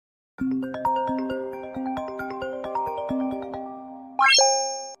What's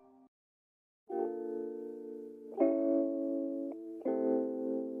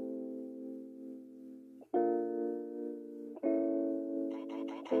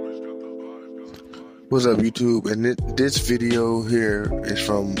up, YouTube? And this video here is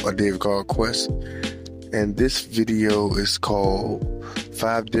from a David called Quest, and this video is called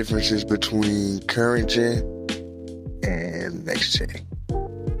 5 differences between current gen and next gen.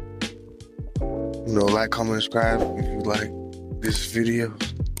 Like, comment, subscribe if you like this video,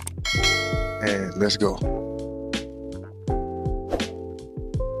 and let's go.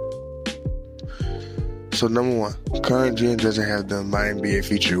 So number 1, current gen doesn't have the My NBA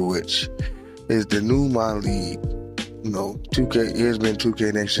feature, which is the new My League. 2K, it has been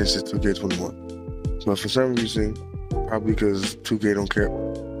 2K next gen since 2K21. But for some reason, probably because 2K don't care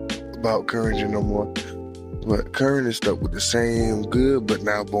about current gen no more, but current is stuck with the same good but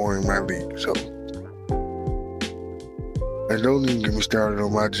now boring My League. So, and don't even get me started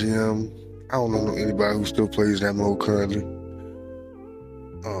on my GM. I don't know anybody who still plays that mode currently.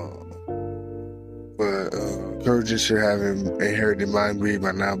 Current gen should have inherited My League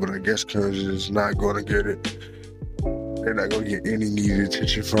by now, but I guess current gen is not going to get it. They're not going to get any needed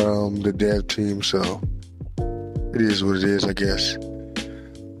attention from the dev team, so it is what it is, I guess.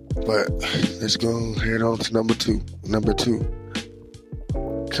 But let's go head on to number 2. Number 2,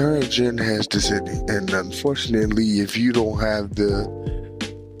 current gen has the city, and unfortunately, if you don't have the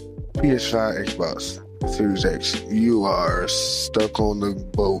PS5 Xbox Series X, you are stuck on the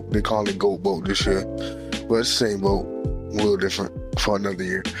boat. They call it Goat Boat this year, but it's the same boat, a little different for another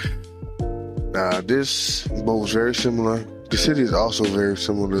year. Now, this boat is very similar. The city is also very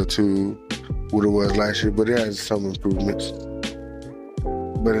similar to what it was last year, but it has some improvements.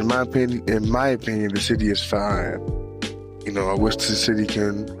 But in my opinion, the city is fine. I wish the city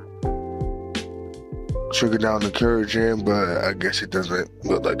can trigger down the current gen, but I guess it doesn't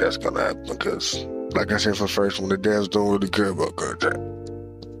look like that's gonna happen because, like I said for the first one, the devs don't really care about current gen.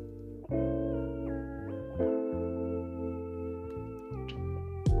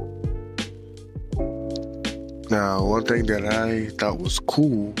 Now, one thing that I thought was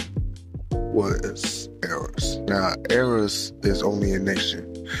cool was Eras. Now, Eras is only in next gen,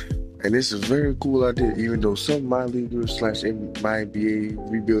 and this is a very cool idea, even though some My Leaguers / My NBA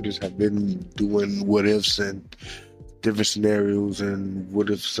rebuilders have been doing what ifs and different scenarios and what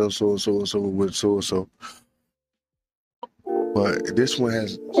if so with so. But this one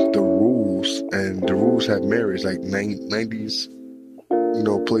has the rules, and the rules have merits, like 90s,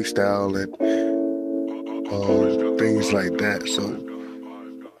 play style and things like that. So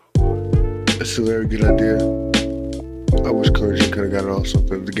it's a very good idea. I wish current gen could have got it also,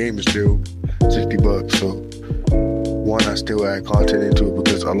 because the game is still $60. So one, I still add content into it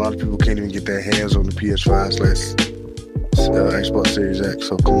because a lot of people can't even get their hands on the PS5 / Xbox Series X.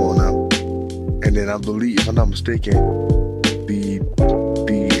 So come on now. And then I believe, if I'm not mistaken, the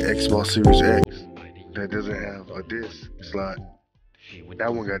Xbox Series X that doesn't have a disc slot,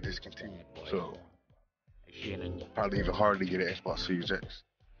 that one got discontinued. So probably even harder to get an Xbox Series X.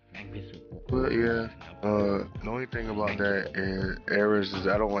 But yeah, the only thing about that is errors is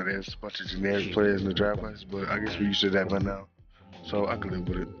I don't want to have a bunch of generic players in the draft class, but I guess we're used to that by now, so I can live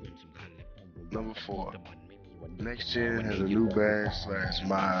with it. Number 4, next gen has a new badge /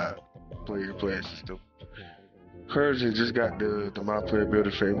 my player system. Current gen just got the my player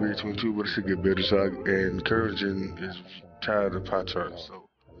builder for NBA 22, but it's a good builder, and current gen is tired of pie charts, so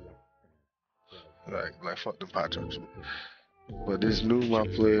like fuck the pie charts. But this new My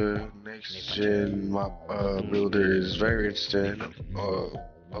Player next gen my builder is very interesting.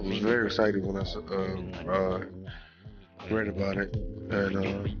 I was very excited when I read about it,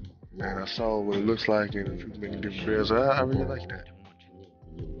 and I saw what it looks like and people making different builds. I really like that.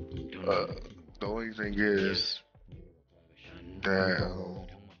 The only thing is that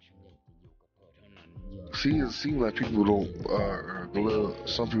seems like people don't.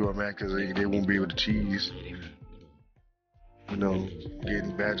 Some people are mad because they won't be able to cheese.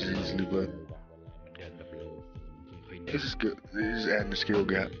 Getting badges easily, but this is good. This is adding the skill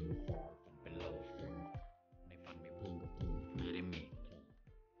gap.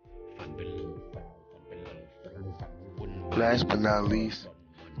 Last but not least,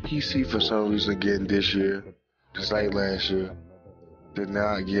 PC for some reason getting this year, just like last year, did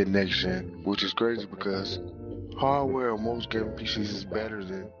not get next gen, which is crazy because hardware on most gaming PCs is better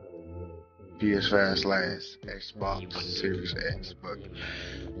than PS5 / Xbox Series X, but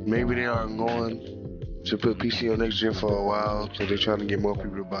maybe they aren't going to put PC on next gen for a while, so they're trying to get more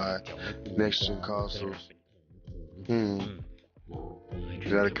people to buy next gen consoles.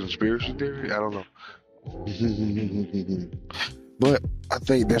 Is that a conspiracy theory? I don't know. But I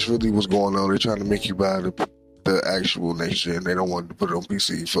think that's really what's going on. They're trying to make you buy the actual next gen. They don't want to put it on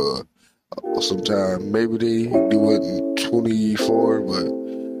PC for some time. Maybe they do it in 24,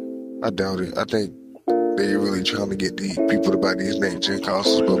 but I doubt it. I think they're really trying to get the people to buy these next gen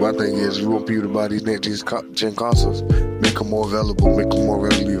consoles. But my thing is, if you want people to buy these next gen consoles, make them more available, make them more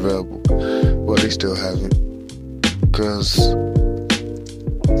readily available. Well, they still haven't, because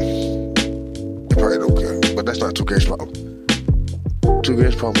they probably don't care. But that's not 2K's problem.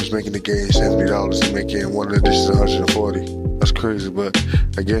 2K's problem is making the game $70 and making one of the dishes $140. That's crazy, but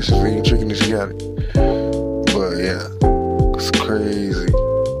I guess if you ain't tricking this, you got it. But yeah, it's crazy.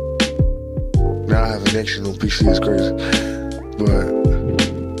 Now I have an action on PC, it's crazy.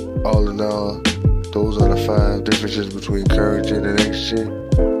 But all in all, those are the 5 differences between current gen and next gen.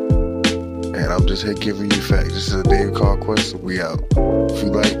 And I'm just here giving you facts. This is a Dave Carr Quest, we out. If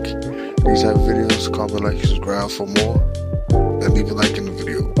you like these type of videos, comment, like, subscribe for more. And leave a like in the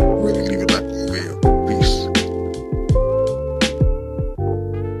video. Really leave it